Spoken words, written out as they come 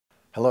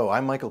Hello,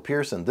 I'm Michael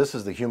Pierce, and this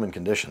is The Human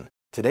Condition.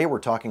 Today we're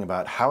talking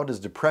about how does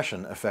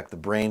depression affect the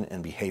brain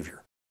and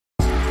behavior.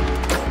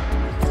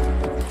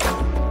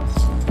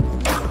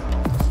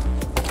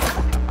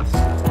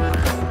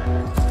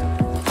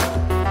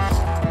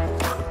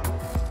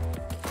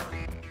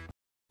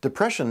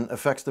 Depression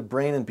affects the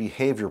brain and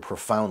behavior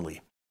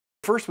profoundly.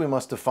 First, we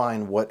must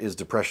define what is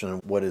depression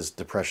and what is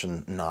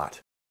depression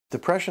not.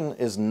 Depression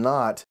is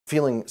not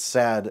feeling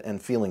sad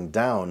and feeling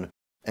down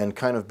and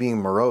kind of being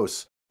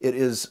morose. It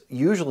is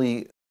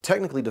usually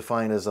technically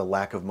defined as a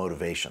lack of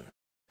motivation.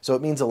 So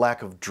it means a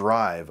lack of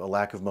drive, a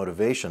lack of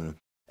motivation,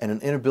 and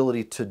an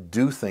inability to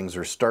do things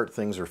or start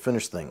things or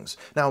finish things.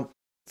 Now,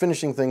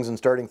 finishing things and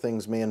starting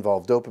things may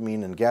involve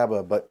dopamine and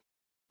GABA, but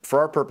for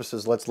our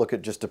purposes, let's look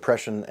at just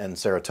depression and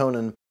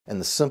serotonin and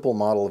the simple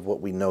model of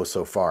what we know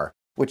so far,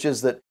 which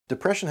is that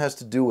depression has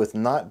to do with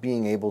not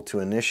being able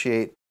to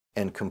initiate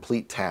and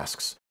complete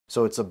tasks.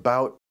 So it's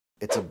about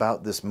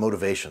this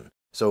motivation.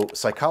 So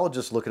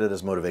psychologists look at it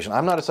as motivation.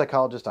 I'm not a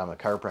psychologist, I'm a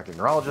chiropractic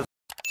neurologist.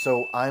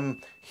 So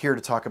I'm here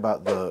to talk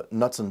about the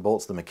nuts and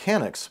bolts, the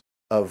mechanics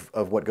of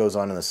what goes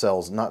on in the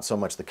cells, not so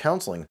much the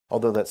counseling,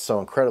 although that's so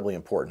incredibly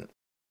important.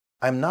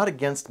 I'm not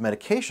against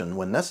medication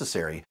when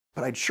necessary,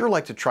 but I'd sure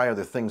like to try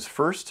other things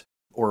first,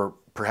 or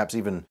perhaps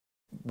even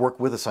work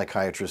with a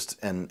psychiatrist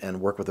and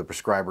work with a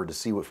prescriber to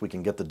see if we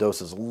can get the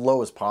dose as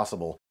low as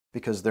possible,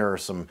 because there are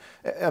some,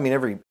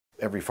 every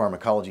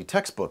pharmacology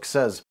textbook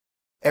says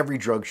every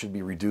drug should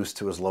be reduced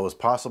to as low as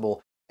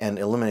possible and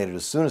eliminated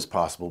as soon as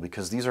possible,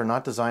 because these are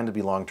not designed to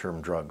be long-term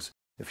drugs.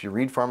 If you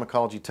read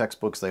pharmacology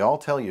textbooks, they all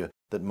tell you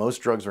that most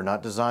drugs are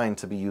not designed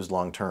to be used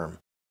long-term.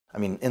 I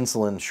mean,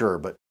 insulin, sure,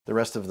 but the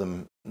rest of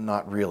them,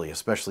 not really,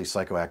 especially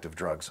psychoactive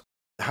drugs.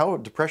 How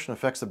depression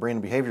affects the brain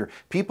and behavior.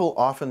 People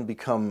often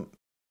become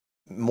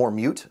more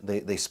mute.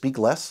 They speak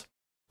less.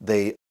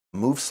 They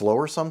move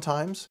slower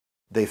sometimes.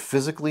 They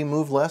physically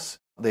move less.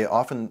 They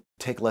often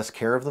take less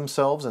care of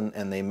themselves,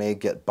 and they may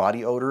get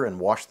body odor and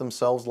wash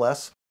themselves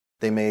less.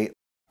 They may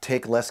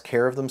take less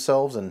care of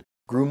themselves and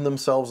groom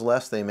themselves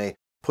less. They may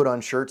put on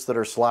shirts that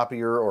are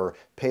sloppier or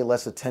pay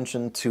less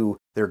attention to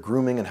their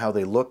grooming and how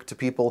they look to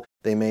people.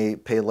 They may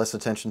pay less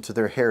attention to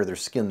their hair, their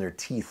skin, their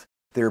teeth,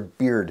 their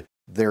beard,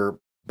 their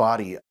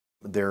body,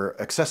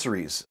 their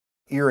accessories,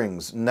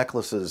 earrings,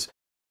 necklaces.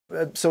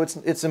 So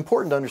it's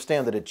important to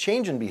understand that a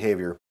change in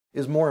behavior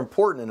is more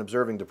important in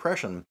observing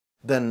depression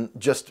than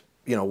just,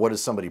 what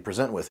does somebody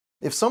present with?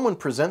 If someone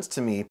presents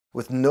to me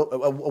with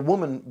a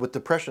woman with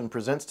depression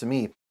presents to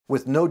me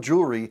with no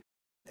jewelry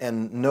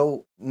and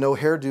no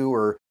hairdo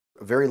or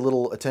very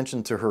little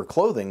attention to her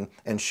clothing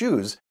and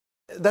shoes,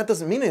 that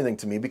doesn't mean anything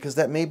to me, because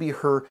that may be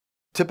her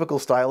typical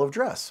style of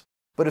dress.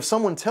 But if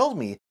someone tells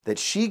me that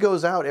she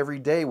goes out every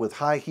day with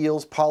high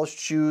heels, polished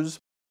shoes,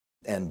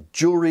 and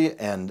jewelry,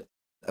 and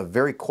a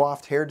very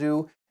coiffed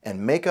hairdo,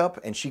 and makeup,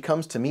 and she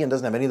comes to me and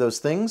doesn't have any of those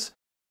things,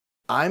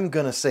 I'm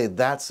going to say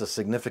that's a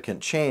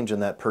significant change in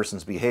that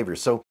person's behavior.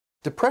 So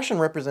depression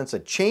represents a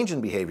change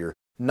in behavior,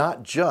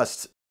 not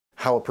just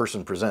how a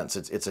person presents.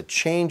 It's a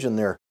change in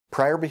their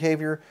prior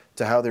behavior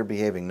to how they're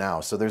behaving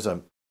now. So there's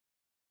a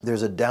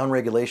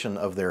downregulation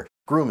of their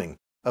grooming,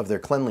 of their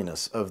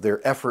cleanliness, of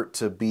their effort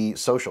to be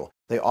social.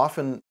 They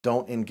often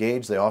don't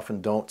engage, they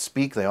often don't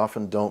speak, they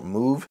often don't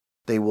move.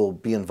 They will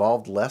be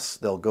involved less,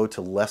 they'll go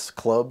to less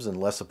clubs and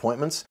less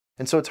appointments.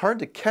 And so it's hard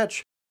to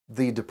catch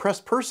the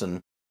depressed person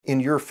in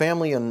your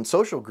family and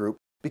social group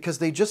because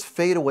they just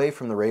fade away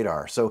from the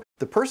radar. So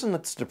the person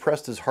that's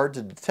depressed is hard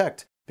to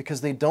detect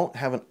because they don't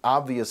have an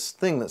obvious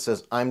thing that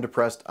says, I'm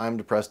depressed, I'm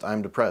depressed,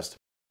 I'm depressed.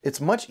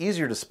 It's much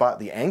easier to spot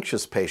the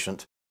anxious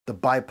patient, the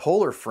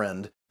bipolar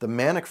friend, the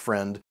manic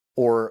friend,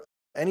 or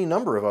any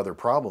number of other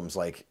problems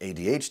like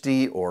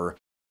ADHD or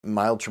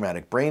mild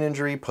traumatic brain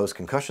injury,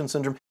 post-concussion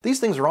syndrome.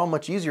 These things are all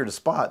much easier to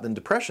spot than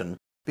depression,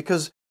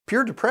 because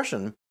pure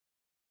depression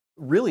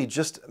really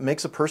just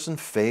makes a person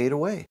fade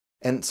away.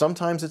 And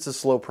sometimes it's a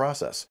slow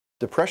process.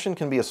 Depression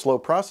can be a slow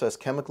process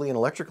chemically and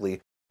electrically,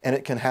 and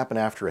it can happen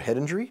after a head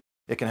injury.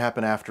 It can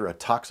happen after a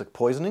toxic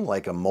poisoning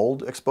like a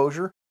mold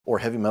exposure or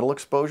heavy metal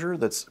exposure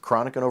that's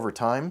chronic and over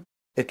time.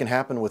 It can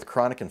happen with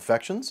chronic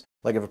infections,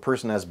 like if a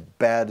person has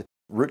bad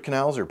root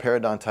canals or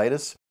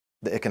periodontitis.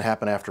 It can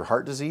happen after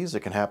heart disease.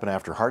 It can happen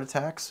after heart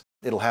attacks.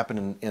 It'll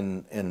happen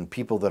in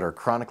people that are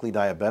chronically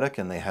diabetic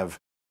and they have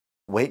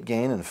weight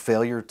gain and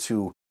failure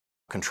to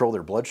control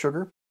their blood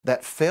sugar.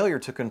 That failure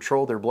to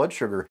control their blood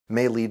sugar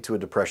may lead to a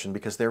depression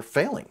because they're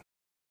failing.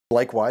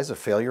 Likewise, a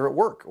failure at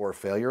work or a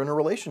failure in a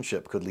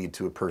relationship could lead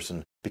to a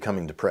person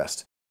becoming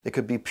depressed. It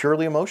could be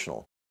purely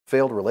emotional.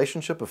 Failed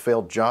relationship, a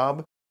failed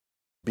job,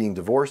 being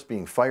divorced,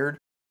 being fired,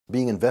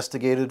 being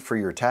investigated for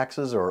your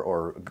taxes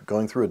or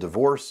going through a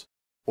divorce,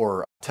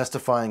 or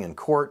testifying in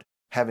court,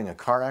 having a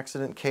car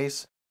accident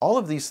case. All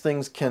of these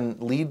things can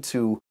lead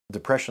to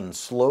depression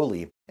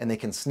slowly, and they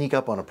can sneak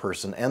up on a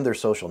person and their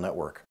social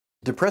network.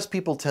 Depressed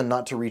people tend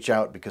not to reach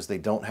out because they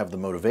don't have the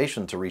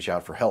motivation to reach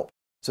out for help.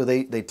 So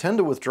they tend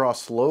to withdraw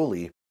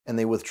slowly, and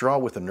they withdraw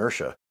with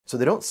inertia. So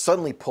they don't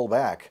suddenly pull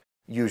back,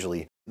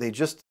 usually. They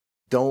just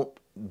don't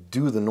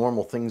do the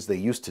normal things they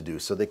used to do,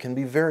 so they can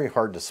be very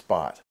hard to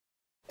spot.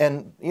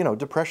 And,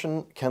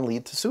 depression can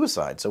lead to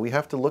suicide. So we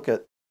have to look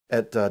at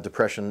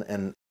depression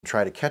and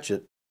try to catch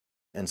it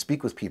and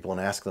speak with people and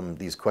ask them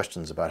these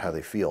questions about how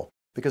they feel.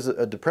 Because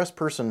a depressed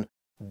person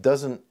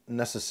doesn't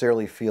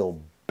necessarily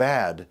feel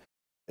bad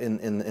in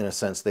a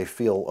sense. They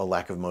feel a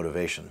lack of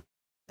motivation.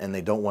 And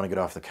they don't want to get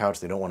off the couch.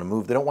 They don't want to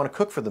move. They don't want to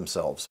cook for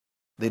themselves.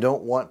 They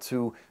don't want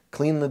to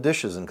clean the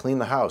dishes and clean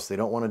the house. They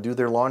don't want to do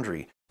their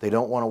laundry. They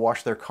don't want to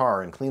wash their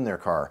car and clean their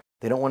car.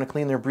 They don't want to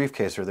clean their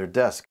briefcase or their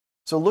desk.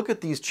 So look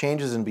at these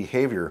changes in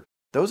behavior.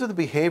 Those are the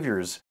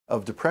behaviors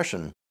of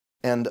depression.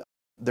 And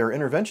there are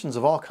interventions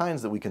of all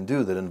kinds that we can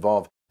do that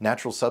involve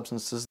natural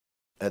substances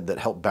that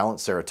help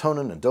balance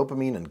serotonin and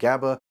dopamine and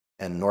GABA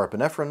and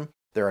norepinephrine.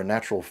 There are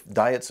natural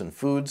diets and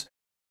foods.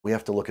 We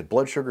have to look at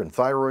blood sugar and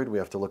thyroid. We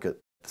have to look at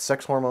the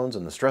sex hormones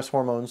and the stress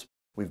hormones.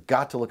 We've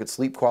got to look at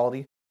sleep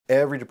quality.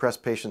 Every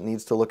depressed patient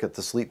needs to look at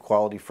the sleep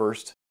quality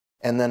first.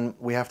 And then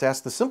we have to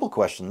ask the simple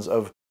questions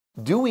of,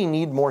 do we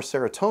need more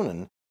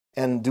serotonin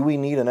and do we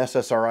need an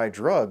SSRI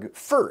drug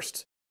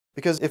first?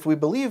 Because if we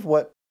believe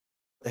what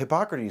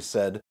Hippocrates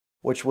said,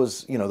 which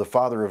was, the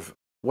father of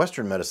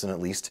Western medicine at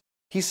least,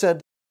 he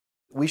said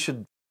we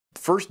should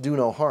first do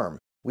no harm.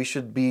 We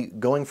should be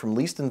going from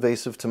least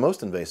invasive to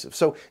most invasive.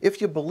 So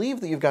if you believe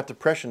that you've got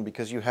depression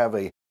because you have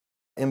a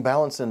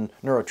imbalance in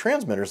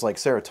neurotransmitters like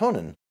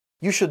serotonin,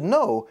 you should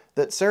know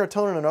that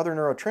serotonin and other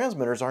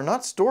neurotransmitters are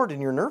not stored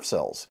in your nerve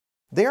cells.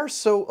 They are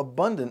so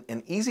abundant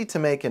and easy to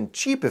make and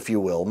cheap, if you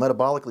will,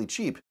 metabolically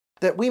cheap,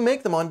 that we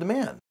make them on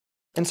demand.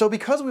 And so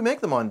because we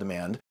make them on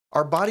demand,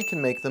 our body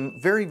can make them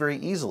very, very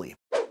easily.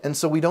 And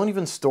so we don't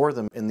even store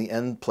them in the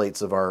end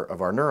plates of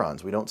our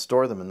neurons. We don't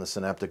store them in the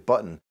synaptic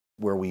button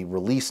where we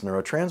release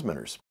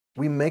neurotransmitters.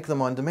 We make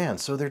them on demand,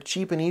 so they're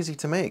cheap and easy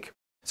to make.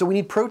 So we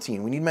need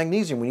protein, we need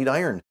magnesium, we need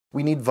iron,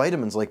 we need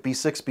vitamins like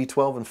B6,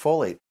 B12, and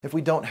folate. If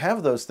we don't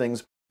have those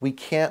things, we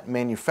can't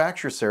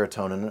manufacture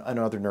serotonin and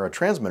other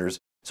neurotransmitters.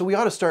 So we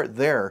ought to start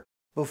there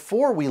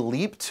before we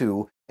leap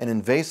to an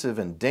invasive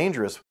and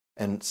dangerous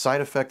and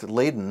side effect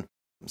laden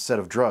set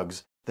of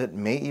drugs that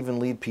may even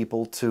lead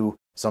people to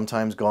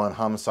sometimes go on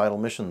homicidal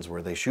missions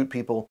where they shoot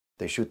people,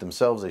 they shoot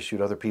themselves, they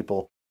shoot other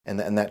people, and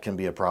that can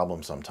be a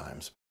problem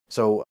sometimes.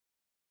 So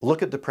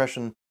look at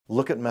depression,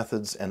 look at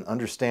methods, and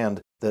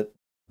understand that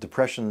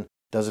depression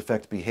does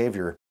affect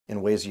behavior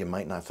in ways you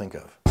might not think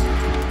of.